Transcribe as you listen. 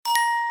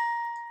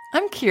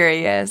I'm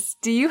curious,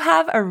 do you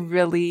have a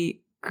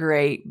really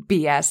great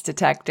BS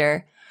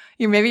detector?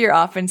 Maybe you're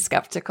often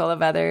skeptical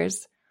of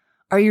others.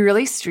 Are you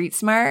really street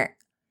smart?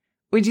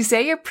 Would you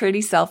say you're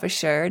pretty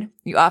self-assured?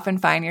 You often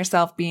find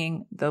yourself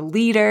being the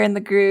leader in the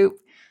group.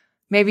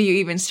 Maybe you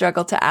even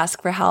struggle to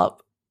ask for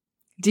help.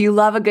 Do you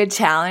love a good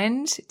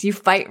challenge? Do you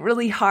fight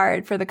really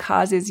hard for the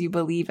causes you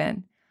believe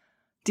in?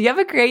 Do you have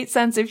a great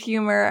sense of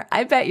humor?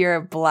 I bet you're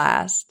a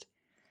blast.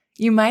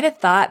 You might have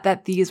thought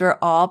that these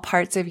were all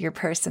parts of your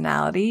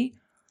personality,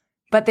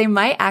 but they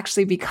might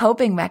actually be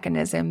coping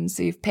mechanisms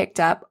you've picked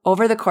up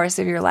over the course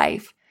of your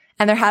life,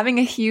 and they're having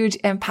a huge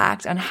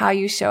impact on how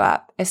you show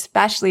up,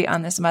 especially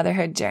on this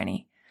motherhood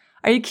journey.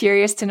 Are you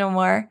curious to know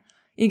more?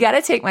 You got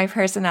to take my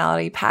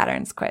personality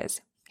patterns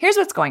quiz. Here's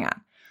what's going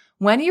on.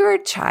 When you were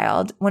a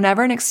child,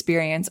 whenever an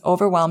experience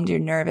overwhelmed your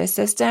nervous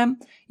system,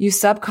 you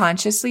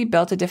subconsciously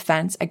built a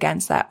defense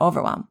against that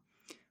overwhelm.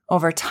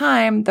 Over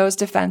time, those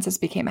defenses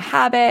became a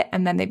habit,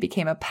 and then they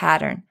became a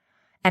pattern.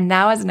 And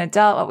now as an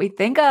adult, what we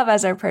think of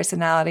as our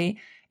personality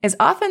is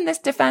often this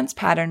defense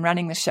pattern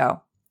running the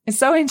show. It's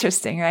so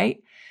interesting,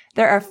 right?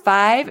 There are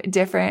 5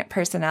 different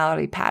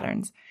personality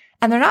patterns,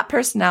 and they're not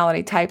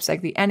personality types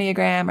like the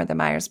Enneagram or the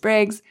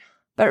Myers-Briggs,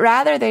 but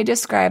rather they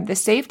describe the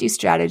safety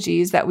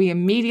strategies that we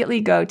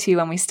immediately go to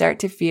when we start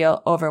to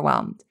feel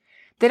overwhelmed.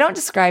 They don't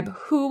describe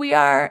who we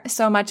are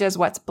so much as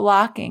what's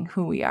blocking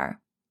who we are.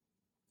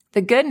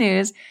 The good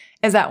news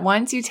is that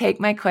once you take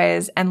my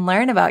quiz and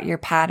learn about your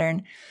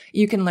pattern,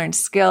 you can learn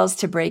skills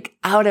to break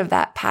out of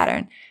that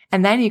pattern,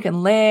 and then you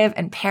can live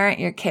and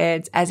parent your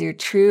kids as your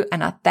true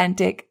and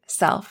authentic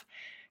self.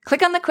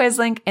 Click on the quiz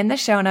link in the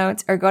show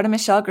notes or go to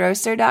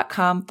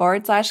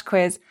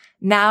michellegrosser.com/quiz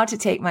now to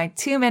take my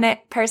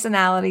 2-minute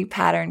personality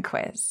pattern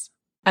quiz.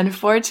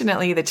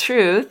 Unfortunately, the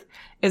truth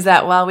is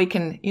that while we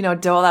can,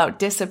 dole out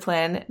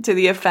discipline to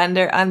the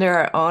offender under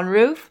our own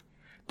roof,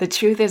 the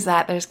truth is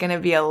that there's going to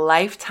be a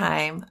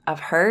lifetime of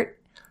hurt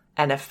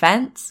and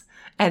offense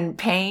and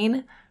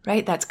pain,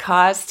 right, that's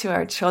caused to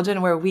our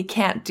children where we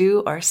can't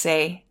do or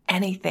say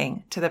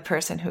anything to the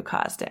person who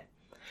caused it.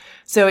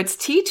 So it's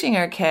teaching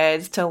our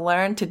kids to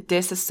learn to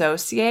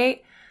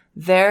disassociate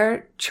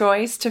their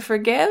choice to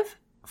forgive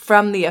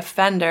from the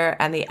offender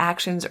and the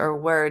actions or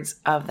words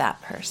of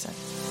that person.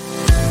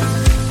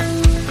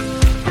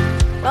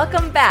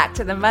 Welcome back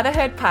to the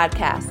Motherhood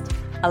Podcast,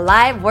 a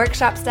live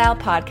workshop-style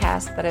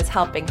podcast that is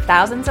helping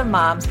thousands of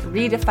moms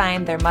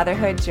redefine their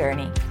motherhood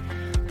journey.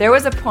 There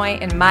was a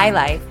point in my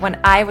life when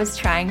I was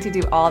trying to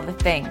do all the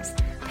things: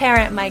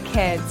 parent my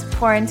kids,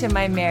 pour into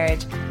my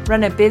marriage,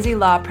 run a busy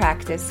law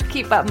practice,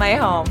 keep up my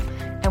home.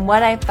 And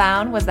what I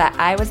found was that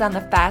I was on the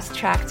fast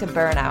track to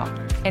burnout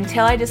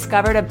until I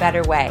discovered a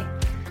better way.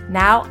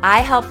 Now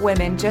I help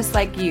women just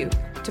like you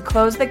to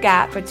close the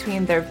gap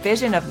between their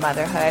vision of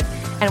motherhood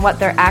and what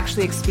they're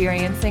actually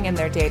experiencing in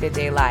their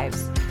day-to-day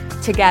lives.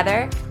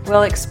 Together,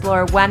 we'll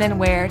explore when and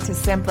where to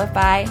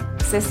simplify,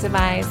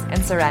 systemize,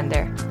 and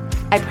surrender.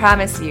 I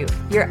promise you,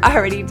 you're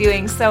already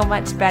doing so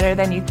much better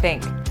than you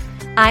think.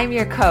 I'm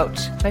your coach,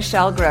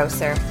 Michelle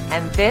Grosser,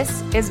 and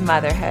this is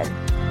Motherhood.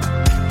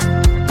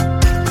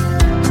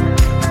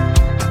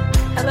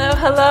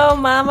 Hello,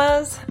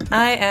 mamas.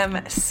 I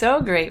am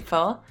so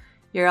grateful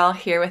you're all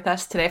here with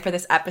us today for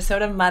this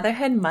episode of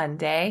Motherhood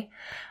Monday.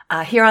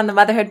 Here on the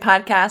Motherhood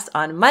Podcast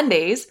on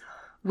Mondays,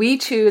 we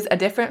choose a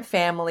different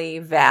family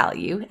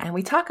value, and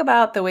we talk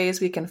about the ways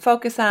we can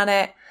focus on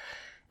it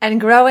and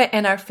grow it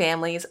in our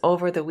families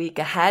over the week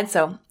ahead.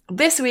 So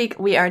this week,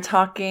 we are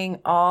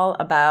talking all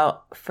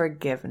about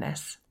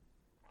forgiveness.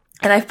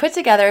 And I've put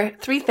together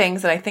 3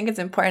 things that I think it's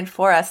important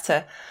for us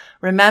to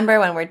remember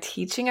when we're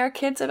teaching our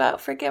kids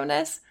about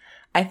forgiveness.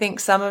 I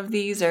think some of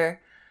these are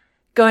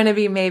going to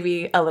be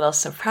maybe a little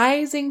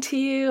surprising to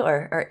you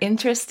or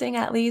interesting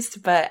at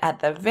least, but at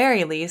the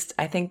very least,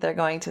 I think they're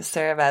going to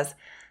serve as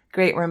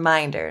great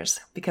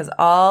reminders because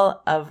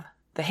all of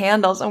the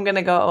handles I'm going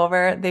to go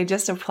over, they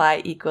just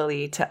apply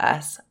equally to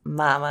us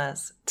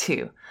mamas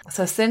too.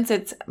 So since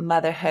it's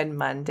Motherhood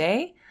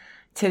Monday,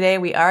 today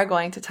we are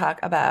going to talk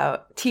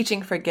about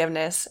teaching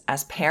forgiveness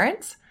as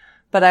parents,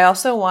 but I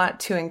also want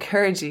to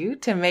encourage you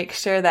to make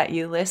sure that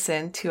you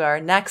listen to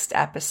our next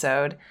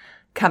episode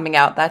coming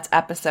out. That's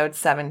episode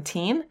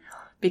 17,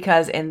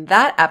 because in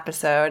that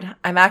episode,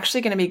 I'm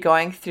actually going to be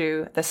going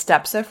through the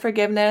steps of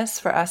forgiveness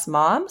for us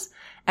moms,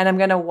 and I'm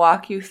going to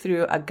walk you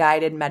through a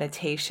guided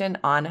meditation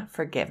on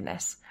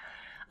forgiveness.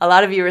 A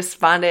lot of you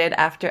responded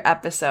after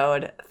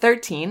episode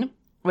 13,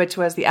 which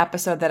was the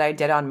episode that I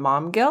did on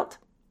mom guilt.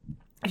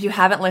 If you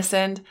haven't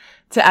listened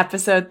to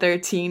episode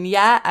 13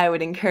 yet, I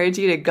would encourage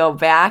you to go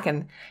back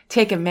and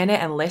take a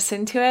minute and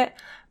listen to it.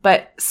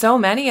 But so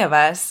many of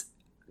us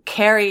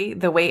carry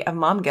the weight of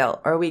mom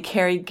guilt, or we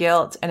carry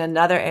guilt in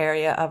another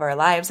area of our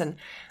lives. And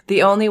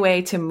the only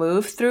way to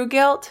move through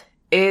guilt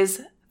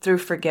is through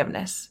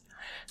forgiveness.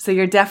 So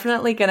you're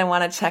definitely going to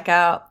want to check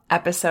out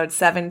episode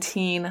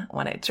 17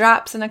 when it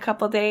drops in a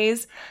couple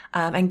days,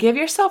 and give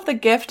yourself the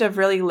gift of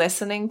really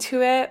listening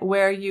to it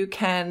where you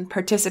can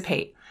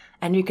participate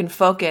and you can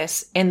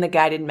focus in the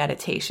guided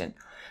meditation.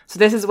 So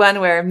this is one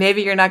where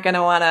maybe you're not going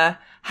to want to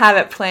have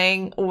it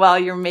playing while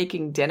you're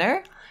making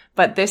dinner,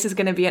 but this is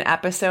going to be an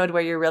episode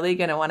where you're really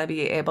going to want to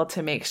be able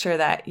to make sure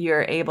that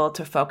you're able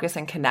to focus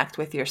and connect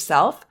with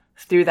yourself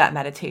through that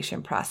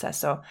meditation process.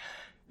 So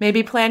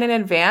maybe plan in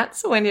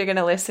advance when you're going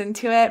to listen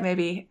to it,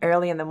 maybe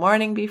early in the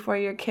morning before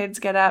your kids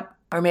get up,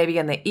 or maybe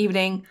in the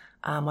evening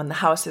when the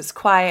house is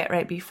quiet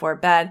right before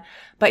bed.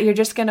 But you're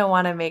just going to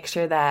want to make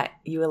sure that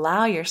you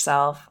allow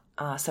yourself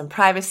some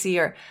privacy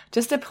or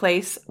just a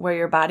place where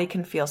your body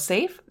can feel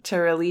safe to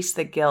release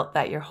the guilt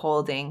that you're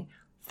holding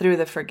through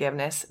the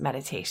forgiveness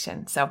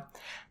meditation. So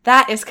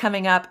that is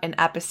coming up in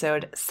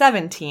episode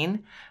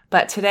 17.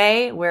 But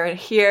today we're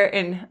here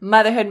in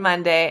Motherhood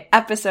Monday,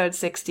 episode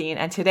 16.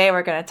 And today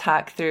we're going to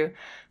talk through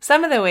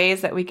some of the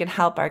ways that we can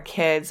help our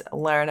kids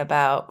learn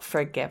about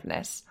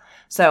forgiveness.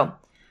 So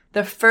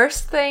the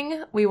first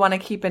thing we want to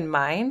keep in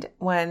mind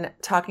when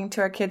talking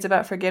to our kids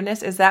about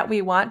forgiveness is that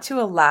we want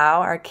to allow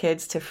our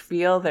kids to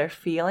feel their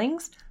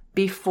feelings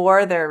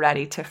before they're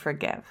ready to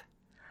forgive.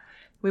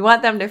 We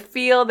want them to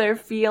feel their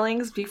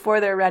feelings before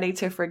they're ready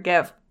to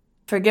forgive.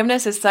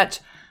 Forgiveness is such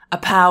a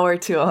power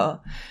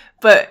tool,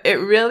 but it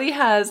really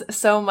has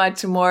so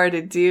much more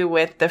to do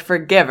with the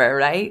forgiver,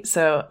 right?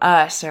 So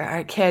us or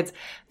our kids,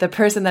 the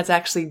person that's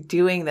actually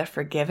doing the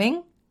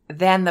forgiving,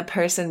 than the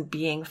person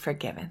being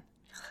forgiven.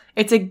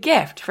 It's a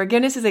gift.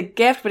 Forgiveness is a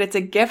gift, but it's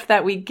a gift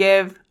that we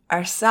give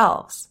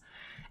ourselves.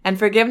 And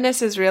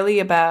forgiveness is really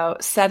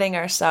about setting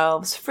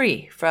ourselves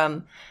free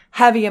from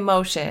heavy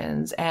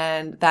emotions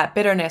and that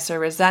bitterness or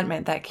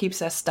resentment that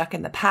keeps us stuck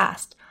in the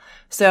past.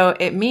 So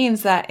it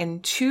means that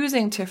in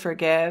choosing to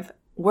forgive,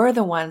 we're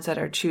the ones that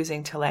are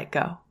choosing to let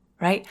go,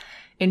 right?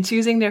 In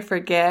choosing to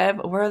forgive,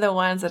 we're the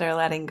ones that are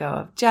letting go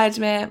of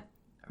judgment,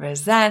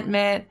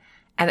 resentment,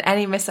 and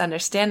any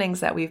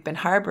misunderstandings that we've been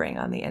harboring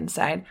on the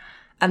inside.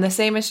 And the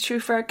same is true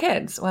for our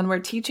kids. When we're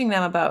teaching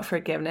them about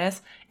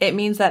forgiveness, it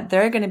means that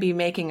they're going to be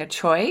making a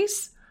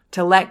choice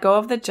to let go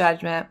of the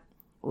judgment,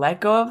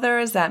 let go of the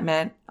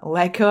resentment,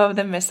 let go of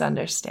the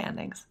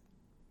misunderstandings.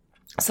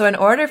 So in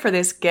order for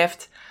this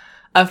gift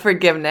of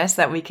forgiveness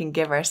that we can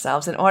give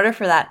ourselves, in order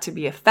for that to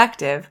be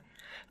effective,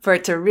 for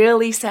it to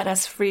really set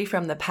us free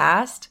from the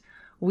past,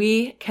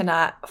 we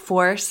cannot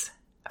force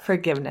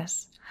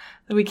forgiveness.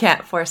 We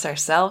can't force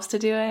ourselves to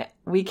do it.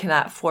 We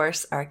cannot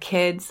force our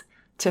kids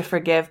to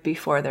forgive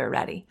before they're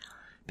ready.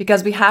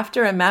 Because we have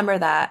to remember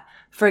that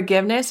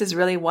forgiveness is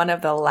really one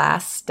of the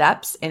last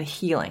steps in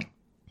healing.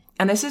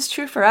 And this is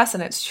true for us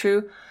and it's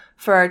true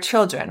for our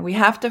children. We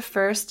have to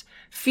first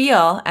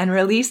feel and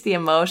release the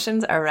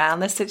emotions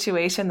around the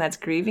situation that's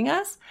grieving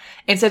us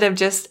instead of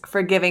just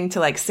forgiving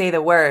to say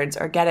the words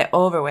or get it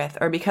over with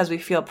or because we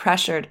feel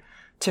pressured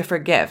to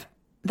forgive.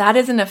 That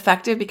isn't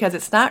effective because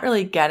it's not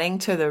really getting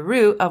to the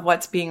root of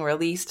what's being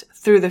released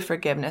through the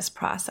forgiveness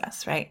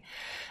process, right?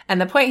 And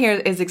the point here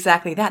is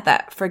exactly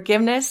that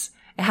forgiveness,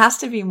 it has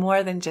to be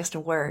more than just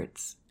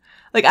words.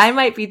 I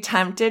might be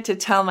tempted to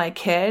tell my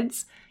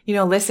kids,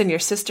 listen, your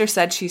sister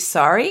said she's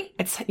sorry.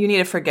 You need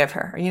to forgive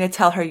her, or you need to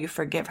tell her you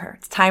forgive her.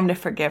 It's time to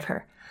forgive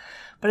her.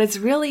 But it's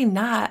really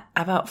not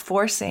about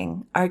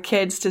forcing our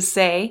kids to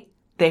say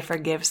they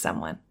forgive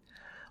someone.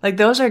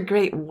 Those are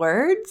great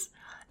words,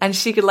 and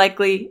she could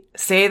likely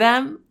say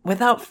them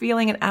without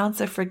feeling an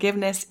ounce of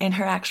forgiveness in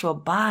her actual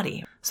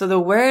body. So the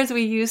words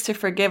we use to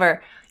forgive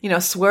are,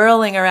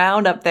 swirling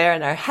around up there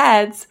in our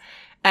heads.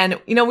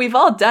 And, we've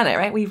all done it,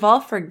 right? We've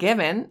all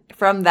forgiven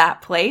from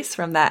that place,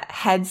 from that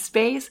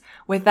headspace,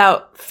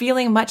 without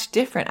feeling much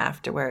different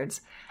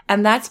afterwards.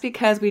 And that's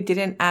because we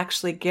didn't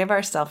actually give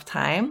ourselves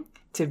time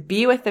to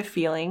be with the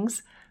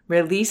feelings,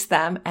 release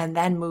them, and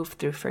then move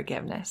through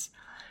forgiveness.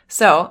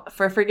 So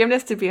for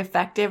forgiveness to be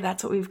effective,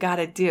 that's what we've got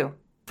to do.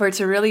 For it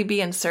to really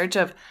be in search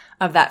of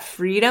that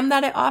freedom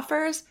that it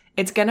offers,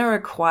 it's going to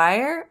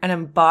require an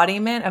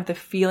embodiment of the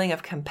feeling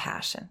of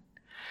compassion.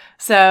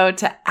 So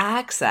to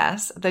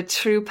access the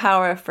true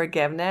power of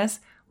forgiveness,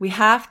 we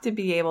have to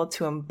be able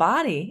to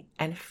embody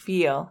and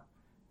feel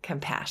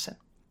compassion.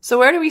 So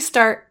where do we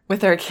start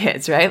with our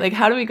kids, right?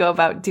 How do we go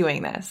about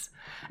doing this?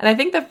 And I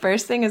think the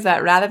first thing is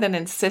that rather than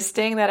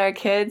insisting that our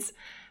kids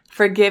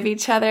forgive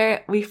each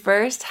other, we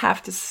first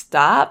have to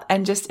stop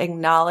and just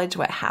acknowledge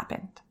what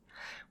happened.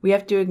 We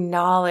have to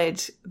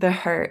acknowledge the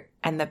hurt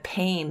and the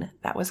pain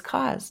that was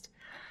caused.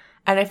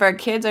 And if our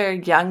kids are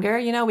younger,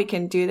 we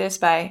can do this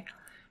by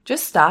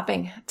just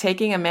stopping,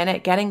 taking a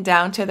minute, getting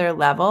down to their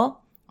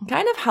level, and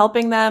kind of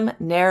helping them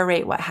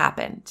narrate what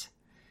happened.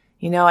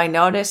 I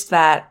noticed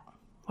that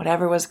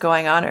whatever was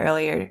going on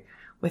earlier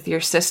with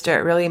your sister,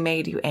 it really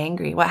made you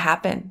angry. What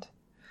happened?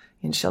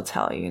 And she'll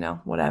tell you,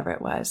 whatever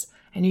it was.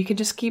 And you can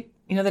just keep,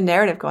 the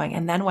narrative going.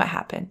 And then what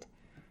happened?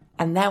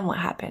 And then what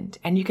happened?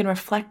 And you can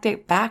reflect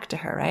it back to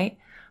her, right?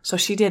 So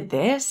she did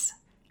this,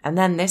 and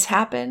then this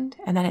happened,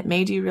 and then it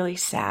made you really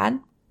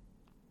sad.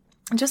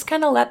 And just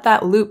kind of let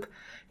that loop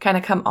kind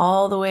of come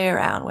all the way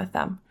around with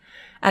them.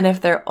 And if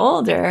they're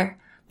older,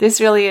 this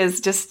really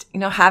is just,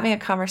 having a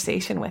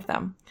conversation with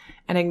them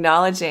and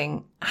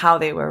acknowledging how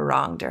they were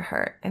wronged or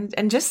hurt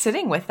and just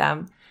sitting with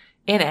them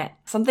in it.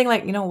 Something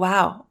like,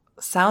 wow,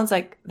 sounds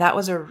like that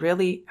was a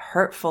really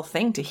hurtful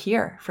thing to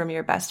hear from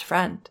your best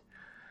friend.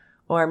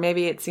 Or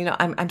maybe it's,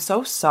 I'm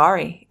so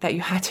sorry that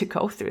you had to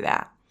go through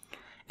that.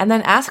 And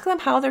then ask them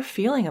how they're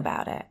feeling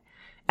about it.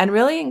 And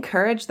really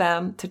encourage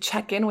them to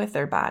check in with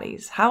their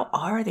bodies. How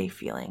are they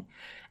feeling?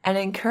 And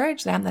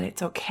encourage them that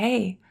it's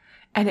okay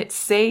and it's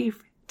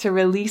safe to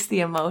release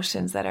the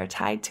emotions that are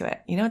tied to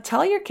it.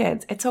 Tell your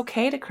kids it's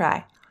okay to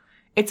cry.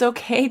 It's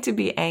okay to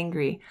be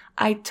angry.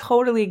 I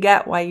totally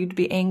get why you'd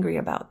be angry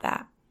about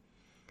that.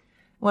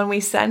 When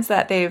we sense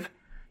that they've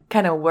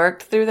kind of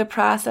worked through the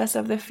process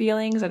of the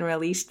feelings and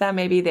released them,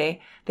 maybe they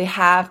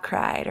have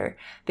cried, or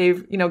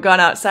they've, gone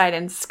outside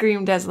and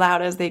screamed as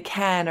loud as they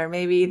can, or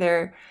maybe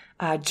they're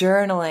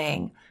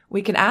journaling,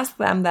 we can ask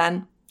them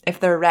then if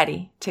they're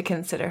ready to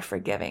consider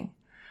forgiving.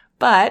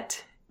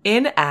 But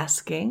in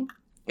asking,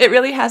 it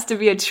really has to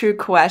be a true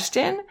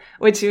question,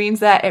 which means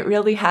that it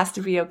really has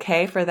to be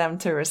okay for them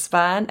to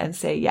respond and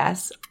say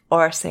yes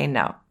or say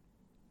no.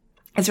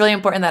 It's really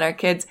important that our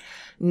kids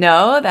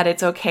know that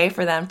it's okay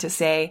for them to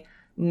say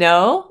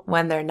no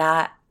when they're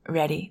not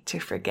ready to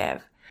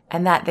forgive,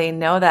 and that they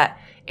know that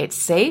it's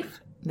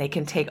safe. They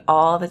can take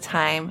all the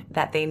time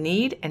that they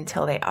need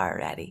until they are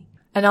ready.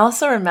 And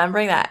also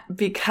remembering that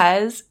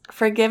because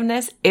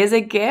forgiveness is a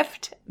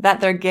gift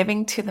that they're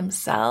giving to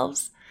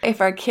themselves,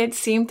 if our kids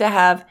seem to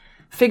have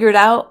figured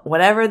out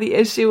whatever the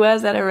issue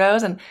was that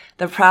arose and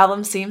the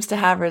problem seems to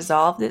have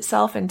resolved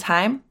itself in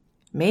time,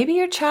 maybe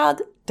your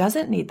child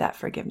doesn't need that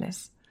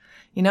forgiveness.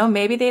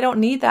 Maybe they don't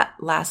need that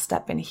last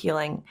step in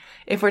healing.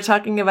 If we're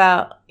talking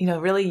about,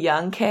 really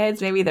young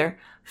kids, maybe they're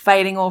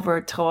fighting over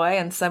a toy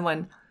and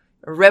someone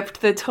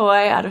ripped the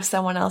toy out of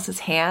someone else's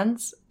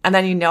hands. And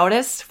then you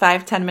notice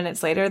 5-10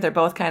 minutes later, they're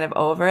both kind of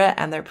over it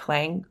and they're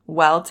playing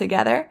well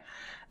together.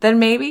 Then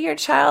maybe your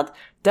child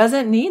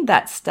doesn't need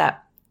that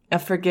step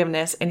of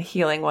forgiveness and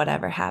healing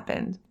whatever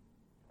happened.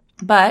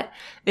 But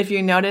if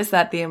you notice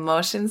that the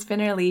emotion's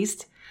been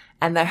released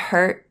and the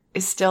hurt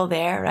is still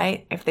there,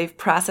 right? If they've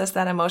processed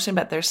that emotion,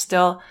 but there's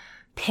still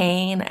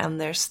pain and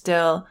there's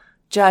still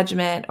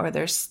judgment or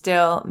there's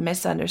still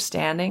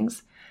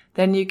misunderstandings,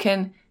 then you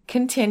can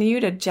continue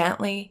to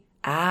gently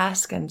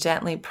ask and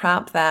gently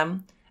prompt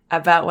them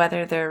about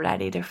whether they're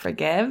ready to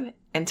forgive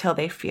until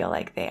they feel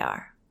like they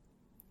are.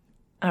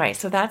 All right,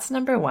 so that's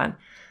number 1.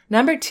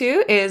 Number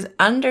 2 is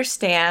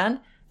understand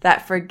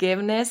that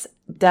forgiveness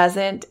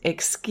doesn't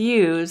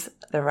excuse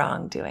the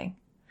wrongdoing.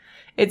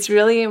 It's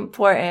really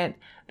important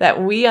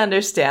that we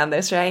understand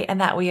this, right? And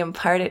that we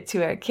impart it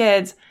to our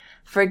kids.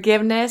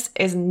 Forgiveness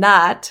is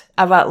not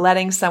about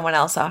letting someone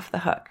else off the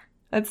hook.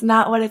 That's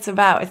not what it's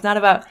about. It's not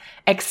about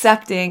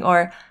accepting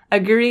or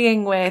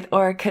agreeing with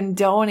or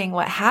condoning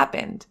what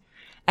happened.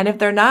 And if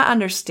they're not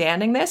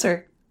understanding this,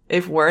 or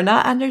if we're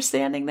not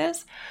understanding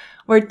this,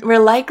 we're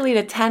likely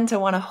to tend to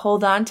want to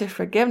hold on to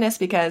forgiveness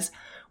because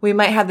we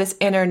might have this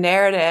inner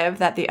narrative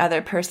that the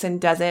other person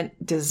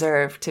doesn't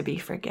deserve to be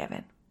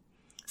forgiven.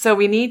 So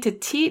we need to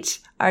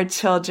teach our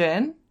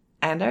children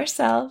and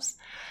ourselves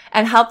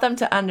and help them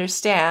to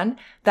understand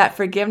that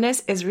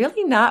forgiveness is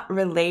really not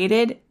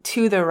related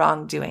to the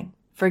wrongdoing.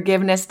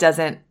 Forgiveness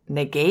doesn't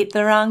negate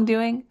the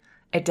wrongdoing.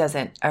 It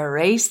doesn't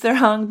erase the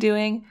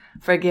wrongdoing.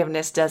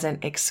 Forgiveness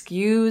doesn't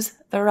excuse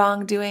the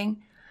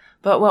wrongdoing.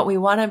 But what we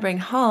want to bring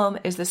home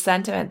is the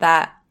sentiment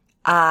that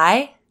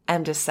I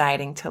am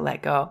deciding to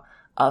let go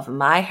of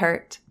my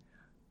hurt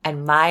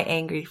and my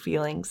angry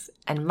feelings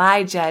and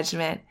my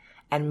judgment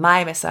and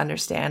my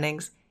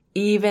misunderstandings,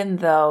 even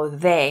though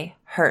they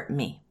hurt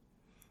me.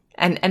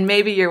 And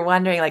maybe you're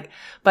wondering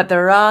but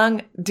the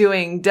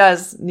wrongdoing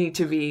does need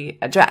to be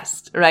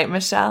addressed, right,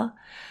 Michelle?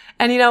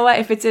 And you know what?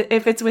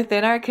 If it's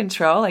within our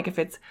control, if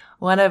it's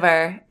one of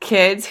our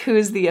kids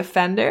who's the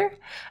offender,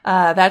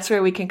 that's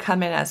where we can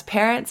come in as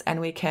parents and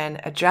we can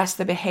address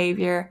the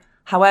behavior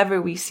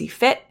however we see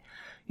fit,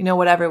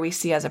 whatever we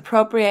see as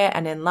appropriate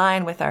and in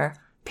line with our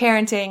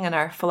parenting and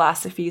our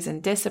philosophies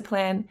and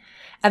discipline.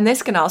 And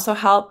this can also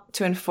help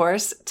to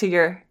enforce to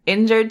your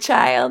injured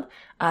child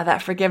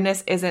that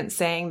forgiveness isn't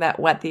saying that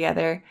what the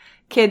other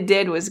kid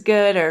did was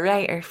good or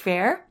right or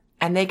fair,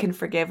 and they can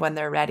forgive when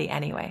they're ready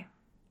anyway.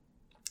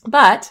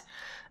 But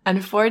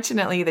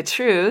unfortunately, the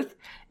truth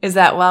is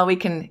that while we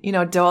can,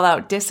 dole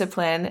out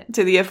discipline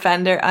to the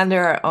offender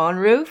under our own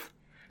roof,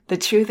 the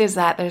truth is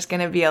that there's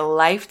going to be a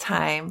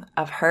lifetime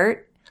of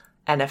hurt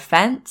and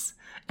offense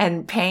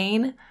and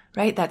pain,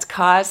 right, that's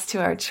caused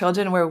to our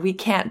children where we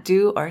can't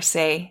do or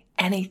say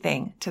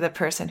anything to the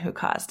person who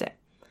caused it.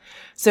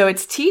 So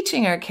it's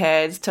teaching our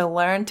kids to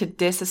learn to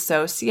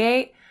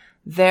disassociate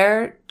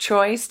their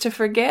choice to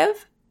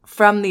forgive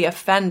from the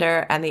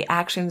offender and the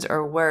actions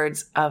or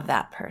words of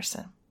that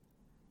person.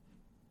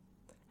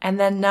 And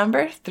then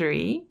number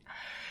 3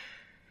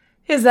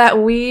 is that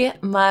we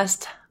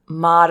must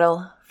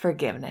model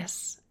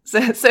forgiveness.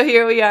 So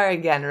here we are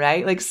again,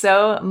 right?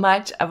 So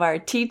much of our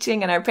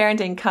teaching and our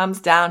parenting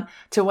comes down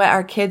to what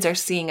our kids are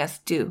seeing us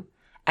do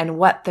and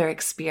what they're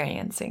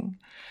experiencing.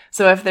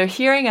 So if they're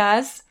hearing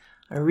us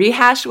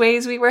rehash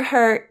ways we were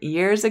hurt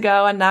years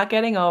ago and not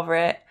getting over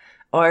it,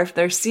 or if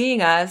they're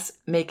seeing us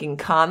making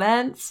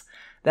comments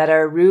that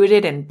are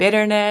rooted in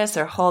bitterness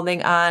or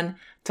holding on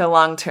to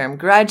long-term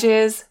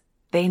grudges,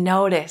 they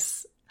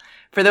notice.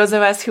 For those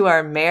of us who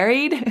are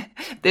married,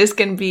 this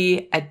can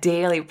be a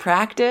daily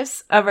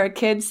practice of our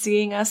kids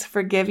seeing us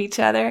forgive each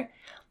other.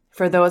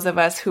 For those of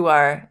us who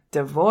are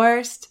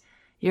divorced,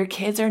 your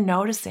kids are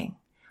noticing.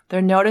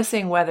 They're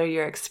noticing whether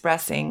you're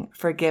expressing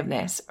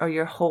forgiveness or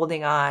you're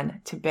holding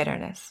on to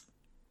bitterness.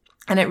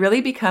 And it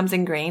really becomes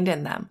ingrained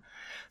in them.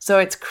 So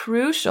it's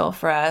crucial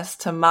for us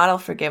to model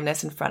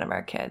forgiveness in front of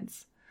our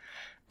kids.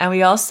 And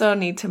we also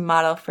need to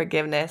model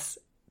forgiveness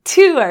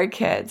to our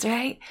kids,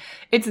 right?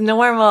 It's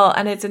normal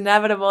and it's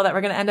inevitable that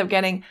we're going to end up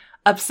getting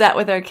upset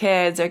with our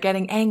kids or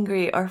getting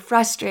angry or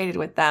frustrated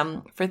with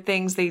them for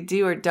things they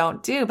do or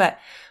don't do. But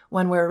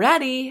when we're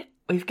ready,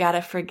 we've got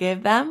to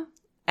forgive them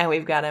and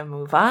we've got to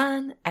move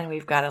on and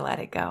we've got to let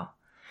it go.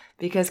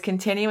 Because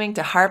continuing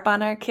to harp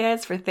on our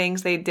kids for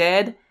things they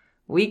did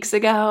weeks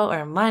ago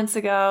or months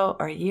ago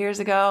or years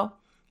ago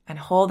and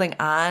holding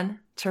on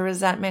to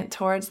resentment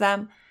towards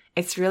them,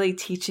 it's really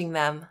teaching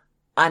them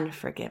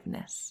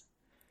unforgiveness.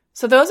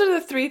 So those are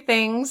the 3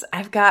 things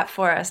I've got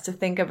for us to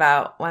think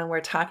about when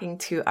we're talking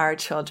to our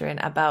children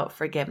about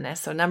forgiveness.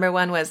 So number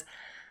 1 was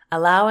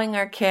allowing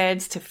our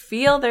kids to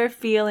feel their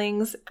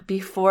feelings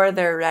before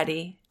they're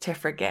ready to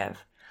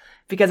forgive.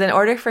 Because in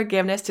order for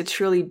forgiveness to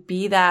truly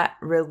be that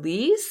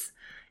release,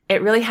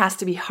 it really has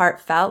to be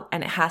heartfelt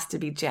and it has to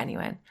be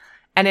genuine.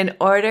 And in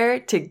order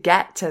to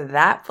get to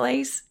that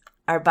place,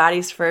 our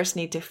bodies first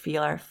need to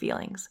feel our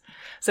feelings.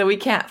 So we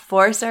can't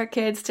force our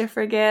kids to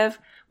forgive.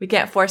 We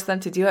can't force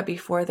them to do it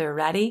before they're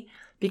ready,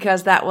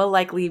 because that will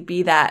likely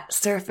be that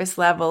surface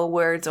level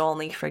words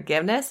only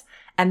forgiveness.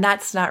 And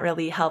that's not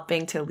really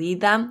helping to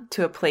lead them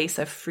to a place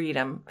of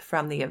freedom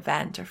from the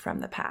event or from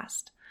the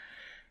past.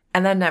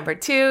 And then number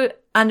 2,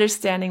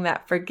 understanding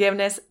that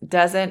forgiveness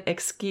doesn't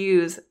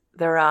excuse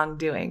the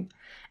wrongdoing.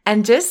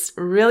 And just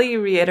really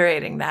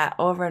reiterating that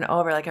over and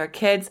over, like our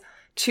kids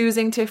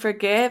choosing to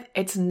forgive,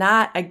 it's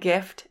not a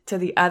gift to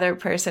the other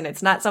person.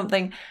 It's not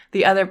something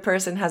the other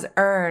person has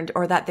earned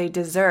or that they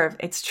deserve.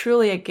 It's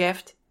truly a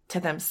gift to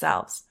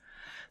themselves.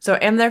 So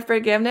in their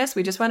forgiveness,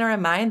 we just want to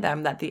remind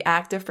them that the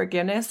act of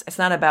forgiveness, it's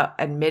not about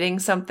admitting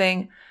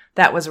something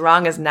that was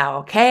wrong is now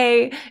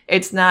okay.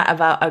 It's not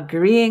about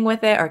agreeing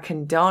with it or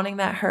condoning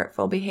that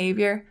hurtful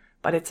behavior,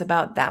 but it's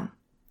about them.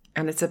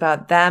 And it's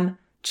about them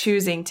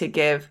choosing to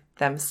give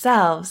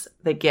themselves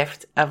the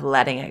gift of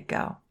letting it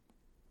go.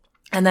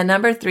 And then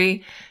number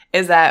 3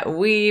 is that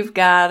we've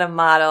got to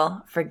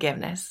model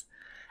forgiveness.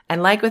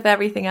 And like with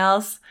everything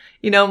else,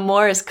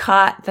 more is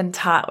caught than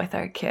taught with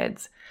our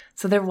kids.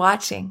 So they're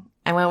watching.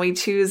 And when we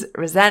choose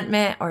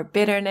resentment or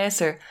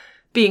bitterness or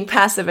being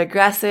passive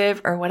aggressive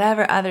or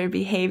whatever other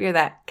behavior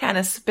that kind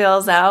of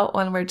spills out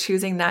when we're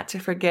choosing not to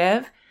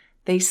forgive,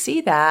 they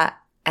see that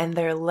and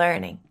they're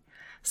learning.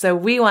 So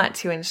we want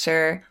to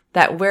ensure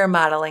that we're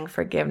modeling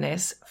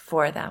forgiveness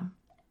for them.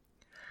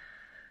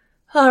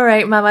 All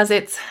right, mamas,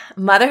 it's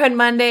Motherhood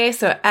Monday.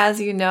 So as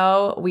you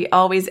know, we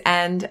always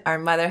end our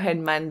Motherhood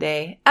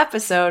Monday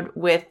episode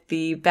with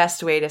the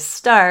best way to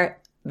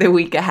start the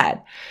week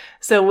ahead.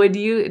 So would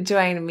you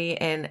join me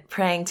in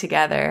praying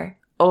together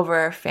over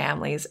our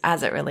families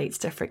as it relates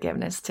to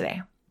forgiveness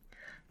today?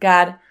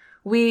 God,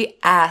 we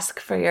ask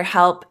for your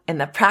help in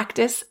the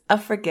practice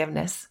of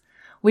forgiveness.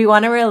 We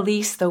want to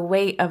release the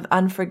weight of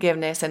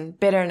unforgiveness and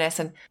bitterness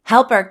and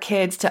help our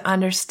kids to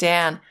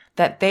understand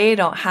that they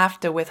don't have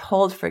to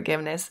withhold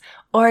forgiveness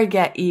or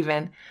get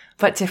even,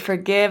 but to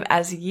forgive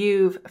as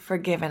you've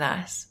forgiven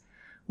us.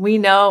 We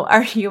know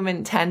our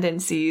human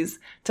tendencies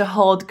to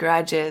hold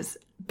grudges,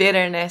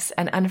 bitterness,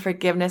 and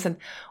unforgiveness, and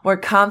we're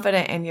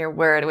confident in your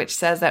word, which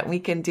says that we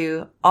can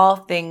do all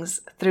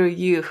things through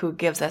you who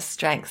gives us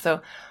strength.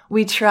 So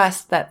we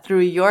trust that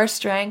through your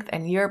strength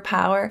and your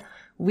power,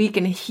 we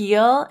can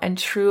heal and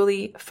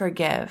truly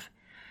forgive.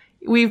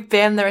 We've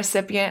been the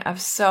recipient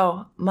of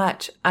so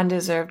much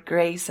undeserved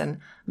grace and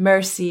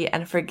mercy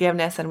and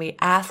forgiveness, and we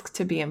ask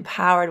to be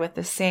empowered with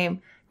the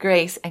same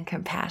grace and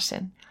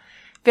compassion.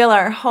 Fill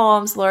our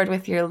homes, Lord,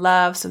 with your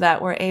love so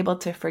that we're able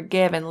to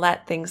forgive and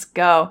let things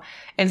go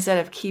instead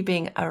of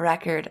keeping a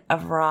record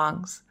of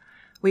wrongs.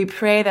 We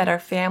pray that our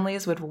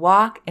families would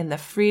walk in the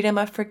freedom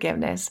of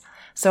forgiveness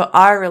so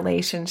our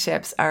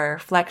relationships are a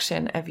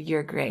reflection of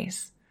your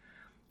grace.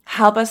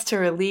 Help us to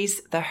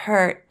release the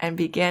hurt and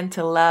begin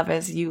to love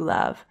as you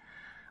love.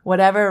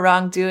 Whatever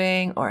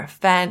wrongdoing or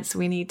offense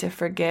we need to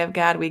forgive,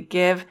 God, we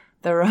give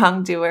the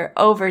wrongdoer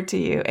over to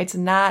you. It's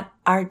not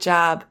our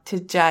job to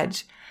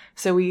judge,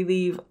 so we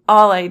leave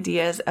all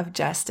ideas of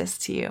justice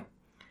to you.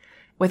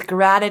 With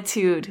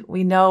gratitude,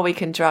 we know we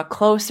can draw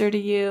closer to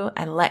you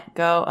and let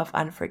go of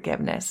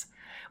unforgiveness.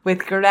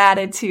 With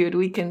gratitude,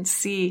 we can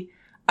see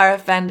our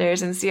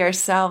offenders and see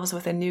ourselves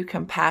with a new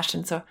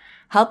compassion. So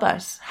help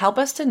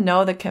us to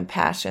know the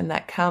compassion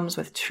that comes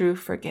with true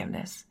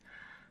forgiveness.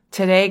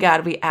 Today,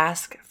 God, we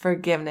ask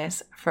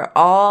forgiveness for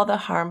all the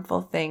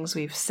harmful things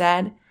we've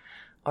said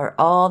or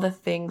all the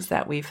things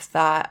that we've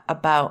thought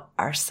about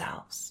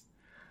ourselves.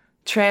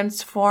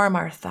 Transform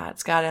our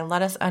thoughts, God, and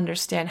let us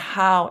understand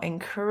how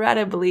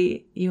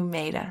incredibly you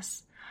made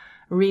us.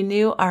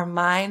 Renew our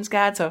minds,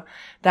 God, so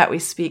that we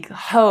speak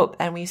hope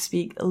and we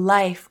speak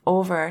life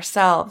over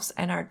ourselves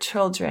and our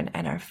children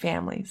and our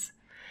families.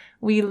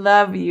 We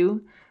love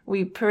you.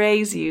 We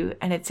praise you.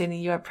 And it's in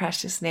your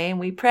precious name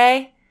we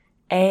pray.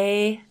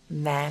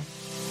 Amen.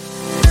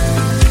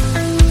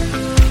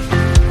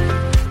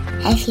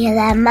 If you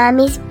love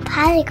Mommy's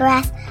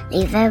Podcast,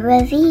 leave a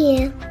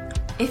review.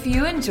 If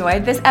you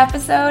enjoyed this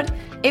episode,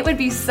 it would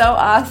be so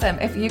awesome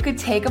if you could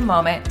take a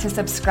moment to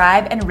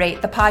subscribe and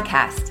rate the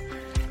podcast.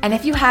 And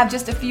if you have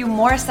just a few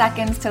more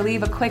seconds to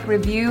leave a quick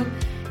review,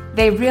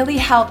 they really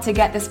help to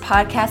get this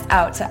podcast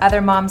out to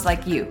other moms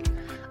like you.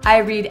 I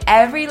read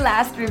every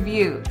last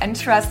review, and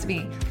trust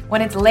me,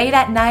 when it's late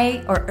at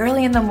night or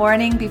early in the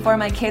morning before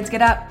my kids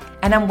get up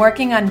and I'm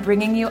working on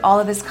bringing you all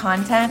of this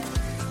content,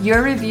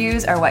 your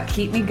reviews are what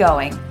keep me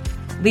going.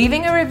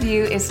 Leaving a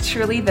review is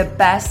truly the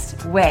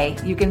best way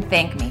you can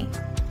thank me.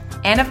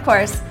 And of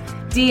course,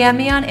 DM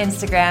me on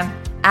Instagram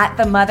at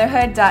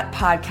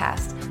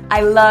themotherhood.podcast. I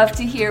love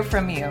to hear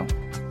from you.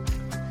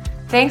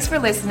 Thanks for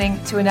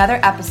listening to another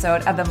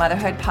episode of the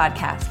Motherhood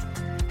Podcast.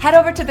 Head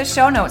over to the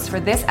show notes for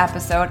this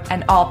episode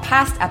and all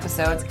past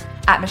episodes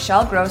at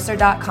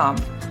michellegrosser.com,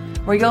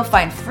 where you'll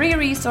find free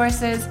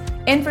resources,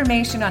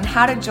 information on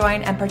how to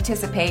join and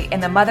participate in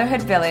the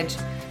Motherhood Village,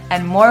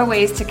 and more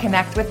ways to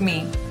connect with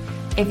me.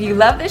 If you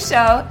love the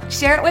show,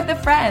 share it with a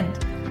friend.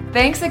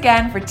 Thanks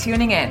again for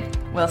tuning in.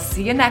 We'll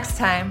see you next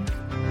time.